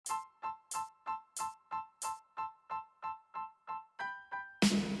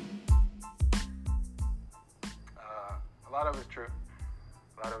lot of it's true.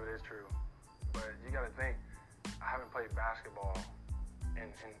 A lot of it is true. But you got to think, I haven't played basketball in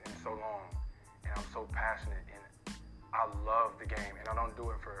so long, and I'm so passionate in it. I love the game, and I don't do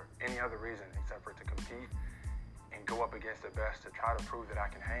it for any other reason except for to compete and go up against the best to try to prove that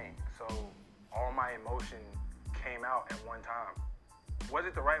I can hang. So all my emotion came out at one time. Was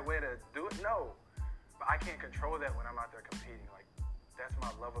it the right way to do it? No. But I can't control that when I'm out there competing. Like, that's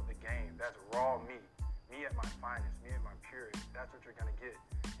my love of the game. That's raw me. Me at my finest, me at my purest. That's what you're going to get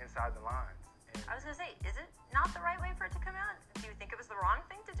inside the lines. And I was going to say, is it not the right way for it to come out? Do you think it was the wrong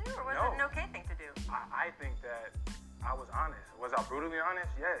thing to do, or was it an okay thing to do? I think that I was honest. Was I brutally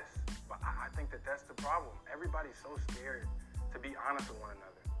honest? Yes. But I think that that's the problem. Everybody's so scared to be honest with one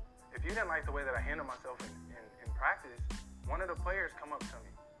another. If you didn't like the way that I handled myself in practice, one of the players come up to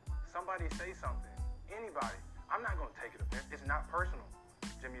me. Somebody say something. Anybody. I'm not going to take it offense. It's not personal.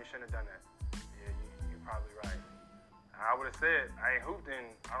 Jimmy, you shouldn't have done that. Yeah, you're probably right. I would have said, I ain't hooped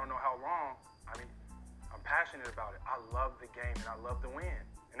in I don't know how long. I mean, I'm passionate about it. I love the game and I love to win.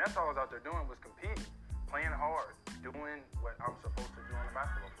 And that's all I was out there doing was competing, playing hard, doing what I'm supposed to do on the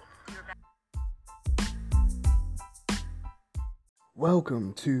basketball court.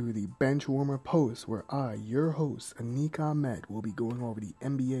 Welcome to the Benchwarmer Post, where I, your host, Anik Ahmed, will be going over the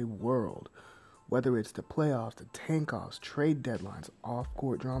NBA world. Whether it's the playoffs, the tank-offs, trade deadlines,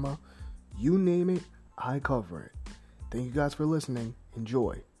 off-court drama, you name it, I cover it. Thank you guys for listening.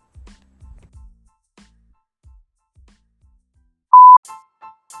 Enjoy.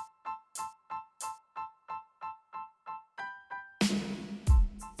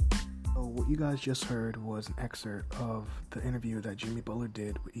 What you guys just heard was an excerpt of the interview that Jimmy Butler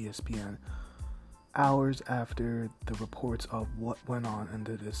did with ESPN hours after the reports of what went on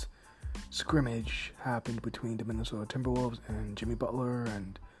under this scrimmage happened between the Minnesota Timberwolves and Jimmy Butler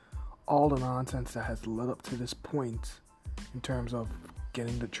and all the nonsense that has led up to this point in terms of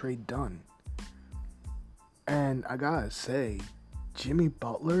getting the trade done. And I gotta say, Jimmy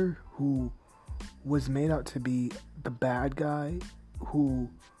Butler, who was made out to be the bad guy, who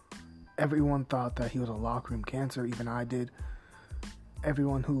everyone thought that he was a locker room cancer, even I did.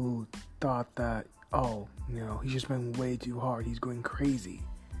 Everyone who thought that, he's just been way too hard, he's going crazy.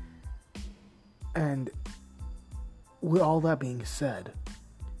 And with all that being said,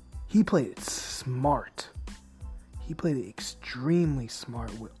 he played it smart. He played it extremely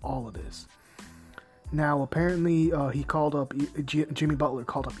smart with all of this. Now, apparently, Jimmy Butler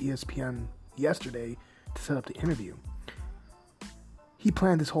called up ESPN yesterday to set up the interview. He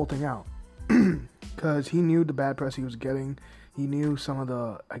planned this whole thing out because he knew the bad press he was getting. He knew some of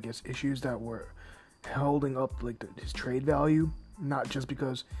the, issues that were holding up his trade value. Not just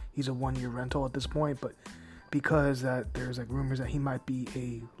because he's a one-year rental at this point, but because that there's rumors that he might be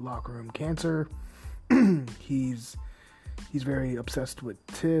a locker room cancer. He's very obsessed with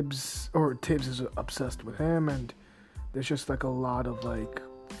Tibbs, or Tibbs is obsessed with him, and there's just a lot of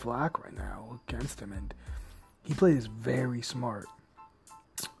flack right now against him, and he played this very smart.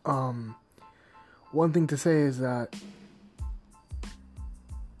 One thing to say is that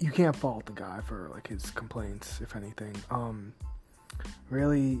you can't fault the guy for his complaints, if anything.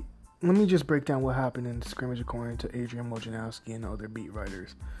 Really, let me just break down what happened in the scrimmage according to Adrian Wojnarowski and other beat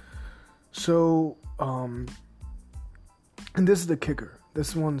writers. So, and this is the kicker.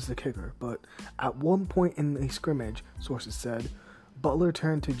 This one's the kicker. But at one point in the scrimmage, sources said, Butler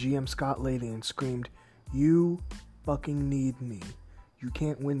turned to GM Scott Layden and screamed, "You fucking need me. You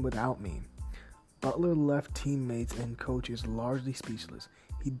can't win without me." Butler left teammates and coaches largely speechless.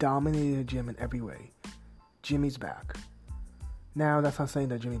 He dominated Jim in every way. Jimmy's back. Now, that's not saying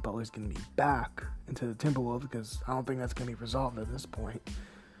that Jimmy Butler's going to be back into the Timberwolves, because I don't think that's going to be resolved at this point.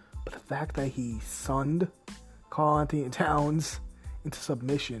 But the fact that he sunned Karl-Anthony Towns into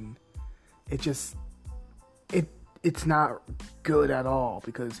submission, it's not good at all,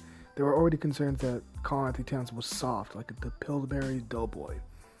 because there were already concerns that Karl-Anthony Towns was soft, like the Pillsbury Doughboy.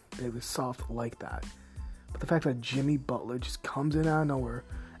 They was soft like that. But the fact that Jimmy Butler just comes in out of nowhere,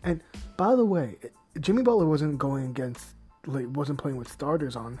 and by the way, Jimmy Butler wasn't playing with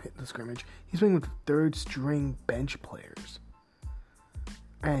starters on the scrimmage. He's playing with third-string bench players.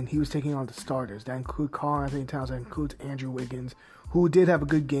 And he was taking on the starters. That includes Karl-Anthony Towns. That includes Andrew Wiggins, who did have a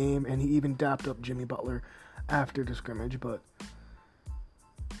good game, and he even dapped up Jimmy Butler after the scrimmage. But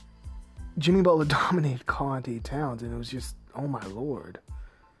Jimmy Butler dominated Karl-Anthony Towns, and it was just, oh my lord.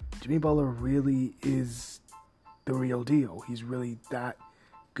 Jimmy Butler really is the real deal. He's really that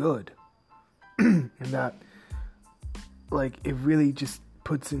good. And that, it really just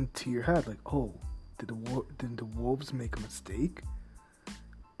puts into your head, did the Wolves make a mistake?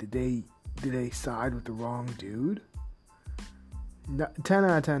 Did they side with the wrong dude? 10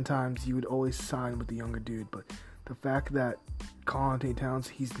 out of 10 times you would always sign with the younger dude, but the fact that Karl-Anthony Towns,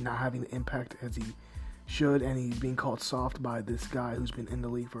 he's not having the impact as he should, and he's being called soft by this guy who's been in the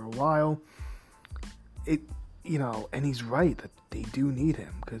league for a while, and he's right that they do need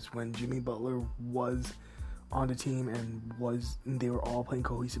him, because when Jimmy Butler was on the team and they were all playing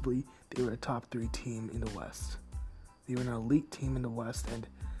cohesively, they were a top 3 team in the West. They were an elite team in the West, and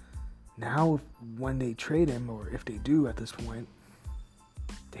now when they trade him, or if they do at this point,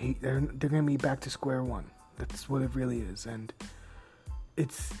 they're going to be back to square one. That's what it really is, and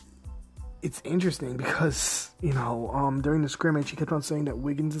it's interesting because, during the scrimmage, he kept on saying that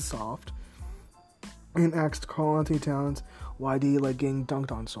Wiggins is soft, and asked Karl-Anthony Towns why do you like getting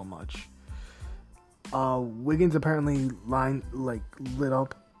dunked on so much. Wiggins apparently lit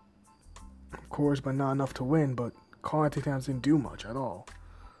up, of course, but not enough to win, but Karl-Anthony Towns didn't do much at all.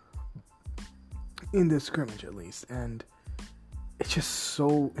 In this scrimmage, at least, and it's just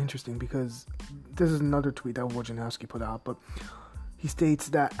so interesting because this is another tweet that Wojnarowski put out, but he states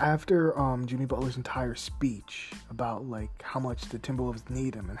that after Jimmy Butler's entire speech about how much the Timberwolves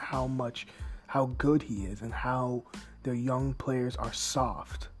need him and how good he is and how their young players are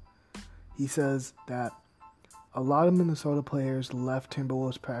soft, he says that a lot of Minnesota players left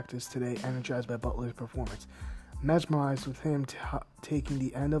Timberwolves practice today energized by Butler's performance, mesmerized with him taking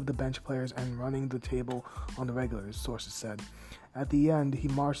the end of the bench players and running the table on the regulars, sources said. At the end, he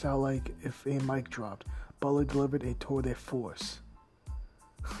marched out like if a mic dropped. Butler delivered a tour de force.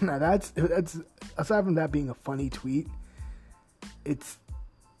 Now that's aside from that being a funny tweet, it's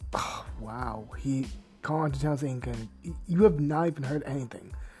wow. Karl-Anthony Towns saying, you have not even heard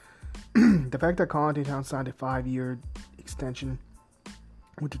anything. The fact that Karl-Anthony Towns signed a 5-year extension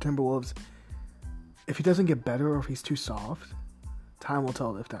with the Timberwolves, if he doesn't get better or if he's too soft, time will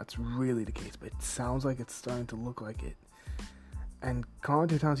tell if that's really the case. But it sounds like it's starting to look like it. And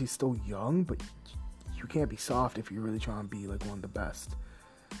Karl-Anthony Towns, he's still young, but you can't be soft if you're really trying to be one of the best.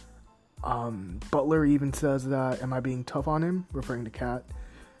 Butler even says that, am I being tough on him? Referring to Cat.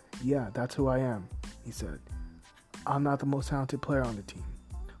 Yeah, that's who I am, he said. I'm not the most talented player on the team.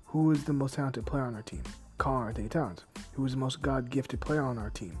 Who is the most talented player on our team? Karl-Anthony Towns. Who is the most God-gifted player on our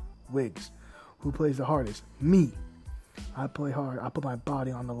team? Wiggs. Who plays the hardest? Me. I play hard. I put my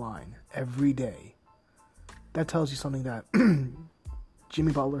body on the line every day. That tells you something that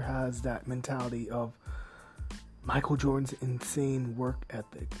Jimmy Butler has that mentality of Michael Jordan's insane work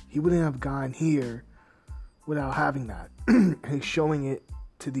ethic. He wouldn't have gone here without having that. And he's showing it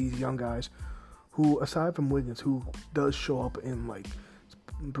to these young guys who, aside from Wiggins, who does show up in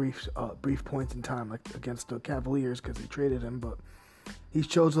brief points in time, against the Cavaliers because they traded him, but he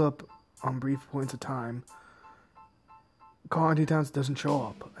shows up on brief points of time. Karl-Anthony Towns doesn't show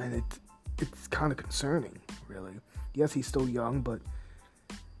up, and it's kind of concerning, really. Yes, he's still young, but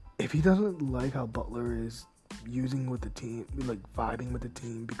if he doesn't like how Butler is using with the team, vibing with the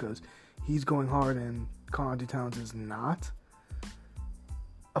team because he's going hard and Karl-Anthony Towns is not,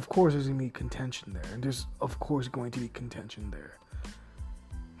 of course there's going to be contention there, and there's of course going to be contention there.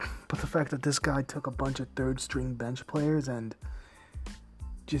 But the fact that this guy took a bunch of third-string bench players and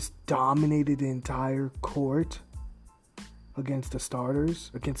just dominated the entire court against the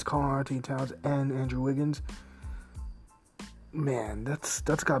starters, against Karl-Anthony Towns and Andrew Wiggins, man, that's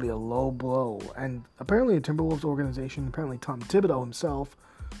got to be a low blow. And apparently the Timberwolves organization, apparently Tom Thibodeau himself,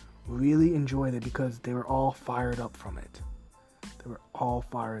 really enjoyed it because they were all fired up from it. They were all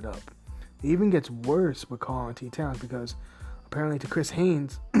fired up. It even gets worse with Karl-Anthony Towns because apparently to Chris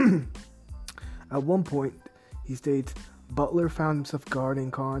Haynes, at one point, he states, Butler found himself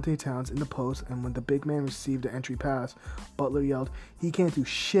guarding Karl-Anthony Towns in the post, and when the big man received the entry pass, Butler yelled, "He can't do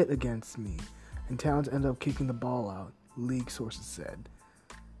shit against me," and Towns ended up kicking the ball out, league sources said.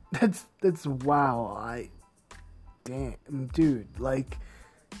 That's wow. Damn, dude,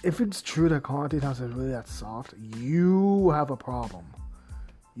 if it's true that Karl-Anthony Towns is really that soft, you have a problem.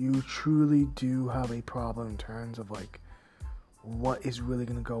 You truly do have a problem in terms of, what is really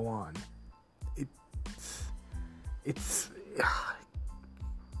going to go on. It's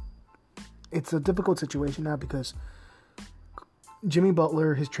a difficult situation now because Jimmy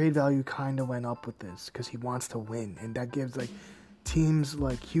Butler, his trade value kind of went up with this because he wants to win, and that gives teams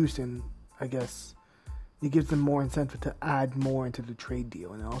like Houston, I guess, it gives them more incentive to add more into the trade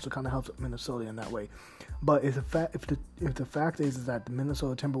deal, and it also kind of helps Minnesota in that way. But if the fact is that the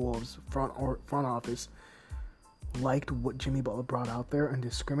Minnesota Timberwolves front office liked what Jimmy Butler brought out there in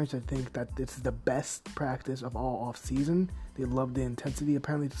this scrimmage, they think that this is the best practice of all off-season. They love the intensity.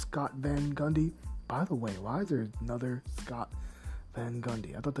 Apparently, Scott Van Gundy. By the way, why is there another Scott Van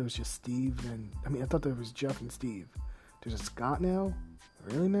Gundy? I thought there was just Steve, I thought there was Jeff and Steve. There's a Scott now?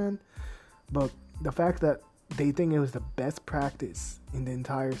 Really, man? But the fact that they think it was the best practice in the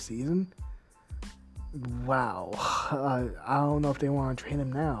entire season, wow. I don't know if they want to train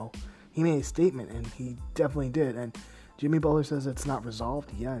him now. He made a statement, and he definitely did. And Jimmy Butler says it's not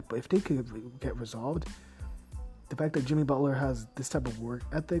resolved yet. But if they could get resolved, the fact that Jimmy Butler has this type of work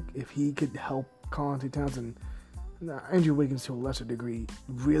ethic, if he could help Karl-Anthony Towns and Andrew Wiggins to a lesser degree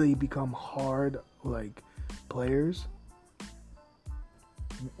really become hard, like, players,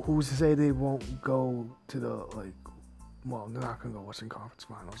 who's to say they won't go to the, like, well, they're not going to go Western Conference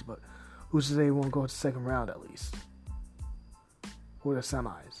Finals, but who's to say they won't go to the second round at least? Or the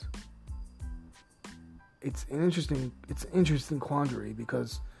semis? It's an interesting quandary,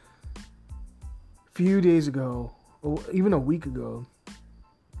 because a few days ago, or even a week ago,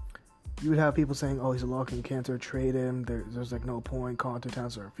 you would have people saying, oh, he's a lock-in cancer, trade him, there's like no point, Karl-Anthony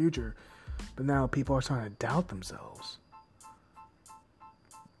Towns are our future. But now people are starting to doubt themselves.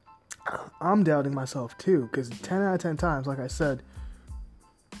 I'm doubting myself too, because 10 out of 10 times, like I said,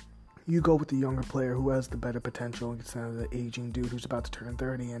 you go with the younger player who has the better potential instead of the aging dude who's about to turn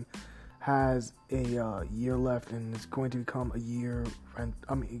 30 and has a year left and is going to become a year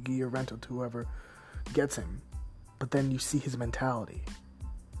rental to whoever gets him. But then you see his mentality,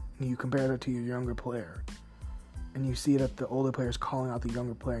 and you compare that to your younger player, and you see that the older player is calling out the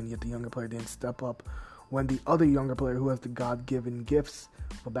younger player, and yet the younger player didn't step up when the other younger player who has the God-given gifts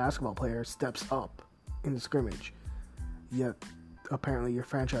of a basketball player steps up in the scrimmage. Yet, apparently, your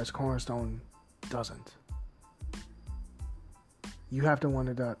franchise cornerstone doesn't. You have to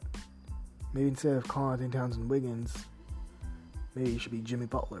wonder that maybe instead of Karl-Anthony Towns and Wiggins, maybe it should be Jimmy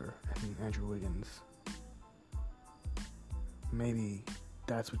Butler and Andrew Wiggins. Maybe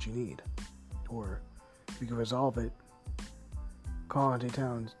that's what you need. Or if you can resolve it, Karl-Anthony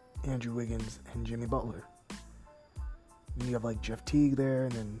Towns, Andrew Wiggins, and Jimmy Butler. And you have like Jeff Teague there,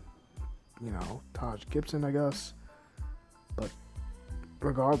 and then, Taj Gibson, I guess. But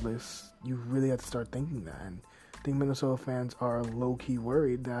regardless, you really have to start thinking that. And I think Minnesota fans are low-key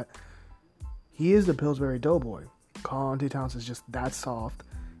worried that he is the Pillsbury Doughboy. Karl-Anthony Towns is just that soft.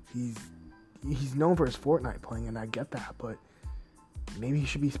 He's known for his Fortnite playing, and I get that, but maybe he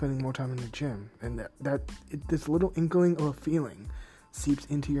should be spending more time in the gym. And this little inkling of a feeling seeps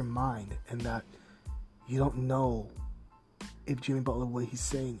into your mind, and that you don't know if Jimmy Butler, what he's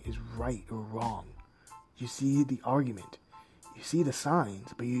saying, is right or wrong. You see the argument, you see the signs,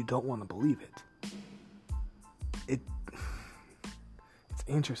 but you don't want to believe it. It's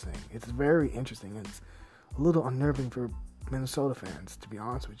interesting. It's very interesting. It's a little unnerving for Minnesota fans, to be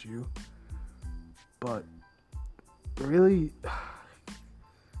honest with you. But really,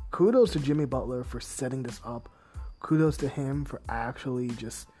 kudos to Jimmy Butler for setting this up. Kudos to him for actually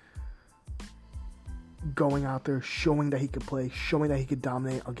just going out there, showing that he could play, showing that he could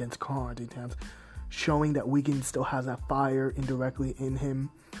dominate against Karl-Anthony Towns, showing that Wiggins still has that fire indirectly in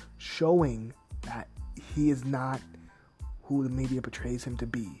him, showing that he is not who the media portrays him to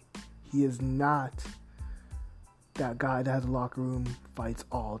be. He is not that guy that has locker room fights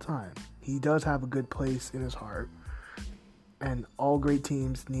all the time. He does have a good place in his heart, and all great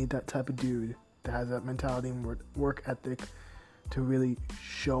teams need that type of dude that has that mentality and work ethic to really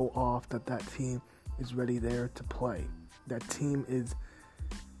show off that team is ready there to play. That team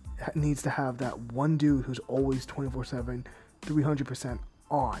needs to have that one dude who's always 24/7, 300%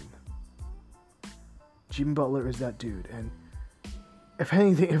 on. Jimmy Butler is that dude. And if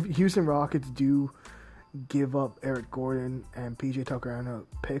anything, if Houston Rockets do give up Eric Gordon and PJ Tucker on a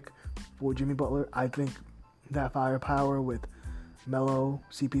pick for Jimmy Butler, I think that firepower with Melo,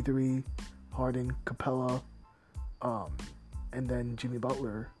 CP3, Harden, Capella, and then Jimmy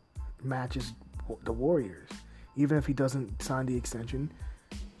Butler matches the Warriors. Even if he doesn't sign the extension,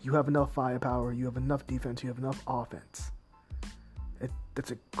 you have enough firepower, you have enough defense, you have enough offense.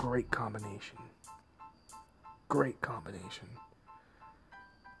 That's a great combination. Great combination.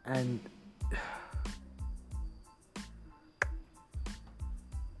 And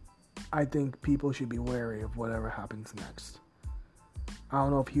I think people should be wary of whatever happens next. I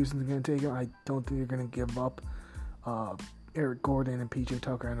don't know if Houston's going to take it. I don't think they're going to give up Eric Gordon and PJ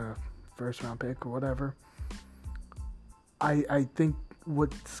Tucker in a first-round pick or whatever. I think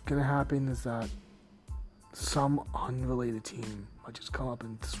what's going to happen is that some unrelated team might just come up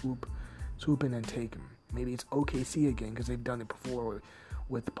and swoop in and take him. Maybe it's OKC again, because they've done it before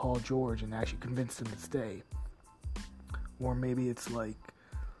with Paul George and actually convinced him to stay. Or maybe it's like,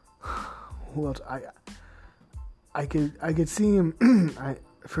 who else? I could see him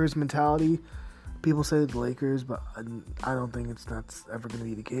for his mentality. People say the Lakers, but I don't think that's ever going to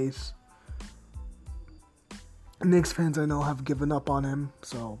be the case. Knicks fans I know have given up on him,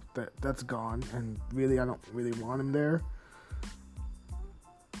 so that's gone. And really, I don't really want him there.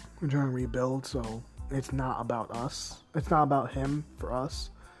 We're trying to rebuild, so it's not about us. It's not about him for us.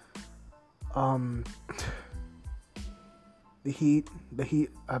 The Heat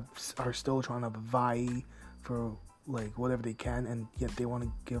are still trying to vie for like whatever they can, and yet they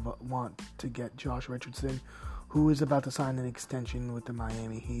want to get Josh Richardson, who is about to sign an extension with the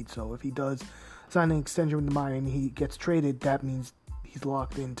Miami Heat. So if he does sign an extension with the Miami Heat, gets traded, that means he's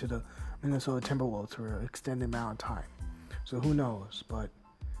locked into the Minnesota Timberwolves for an extended amount of time. So who knows? But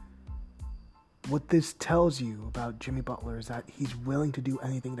what this tells you about Jimmy Butler is that he's willing to do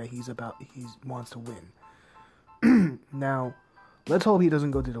anything that he wants to win. Now, let's hope he doesn't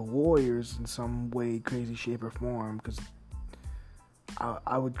go to the Warriors in some way, crazy shape or form, because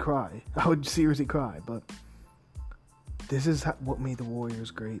I would cry. I would seriously cry. But this is what made the Warriors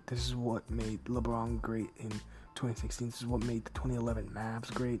great. This is what made LeBron great in 2016. This is what made the 2011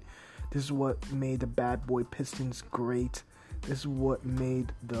 Mavs great. This is what made the Bad Boy Pistons great. This is what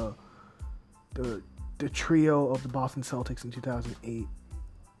made the trio of the Boston Celtics in 2008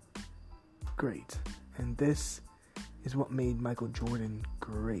 great. And this is what made Michael Jordan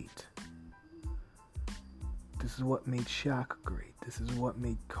great. This is what made Shaq great. This is what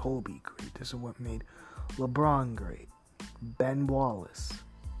made Kobe great. This is what made LeBron great. Ben Wallace,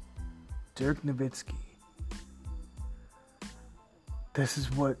 Dirk Nowitzki. This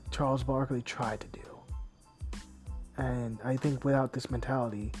is what Charles Barkley tried to do. And I think without this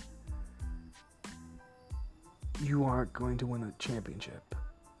mentality, you aren't going to win a championship.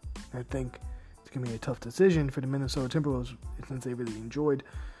 I think it's going to be a tough decision for the Minnesota Timberwolves since they really enjoyed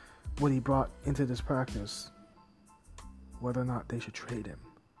what he brought into this practice, whether or not they should trade him,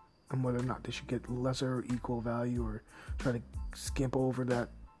 and whether or not they should get lesser or equal value or try to skimp over that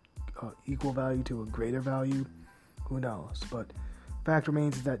equal value to a greater value. Who knows? But fact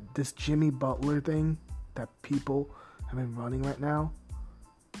remains is that this Jimmy Butler thing that people have been running right now,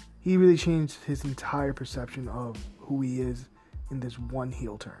 he really changed his entire perception of who he is in this one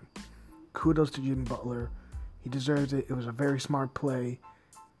heel turn. Kudos to Jimmy Butler. He deserves it. It was a very smart play.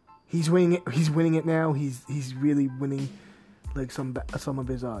 He's winning it. He's winning it now. He's really winning like some of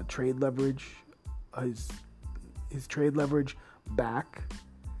his trade leverage, his trade leverage back.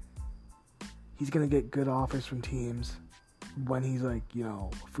 He's gonna get good offers from teams when he's like, a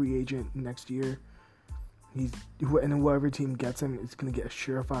free agent next year. And whoever team gets him is gonna get a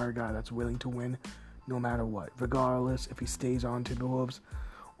surefire guy that's willing to win no matter what, regardless if he stays on Timberwolves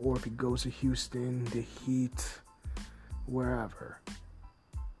or if he goes to Houston, the Heat, wherever.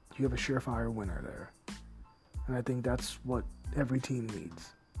 You have a surefire winner there. And I think that's what every team needs.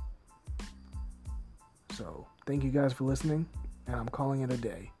 So, thank you guys for listening, and I'm calling it a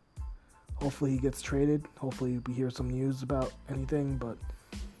day. Hopefully he gets traded. Hopefully we hear some news about anything, but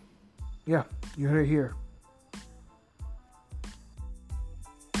yeah, you heard it here.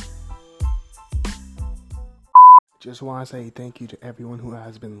 Just want to say thank you to everyone who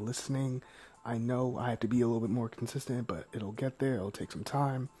has been listening. I know I have to be a little bit more consistent, but it'll get there. It'll take some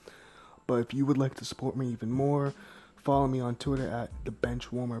time. But if you would like to support me even more, follow me on Twitter at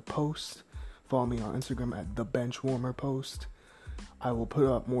TheBenchWarmerPost. Follow me on Instagram at TheBenchWarmerPost. I will put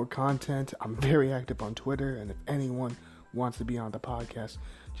up more content. I'm very active on Twitter, and if anyone wants to be on the podcast,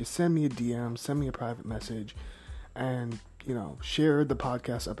 just send me a DM, send me a private message, and, share the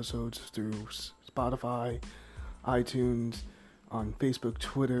podcast episodes through Spotify, iTunes, on Facebook,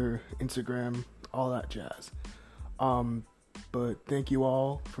 Twitter, Instagram, all that jazz. But thank you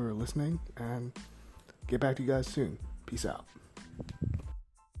all for listening, and get back to you guys soon. Peace out.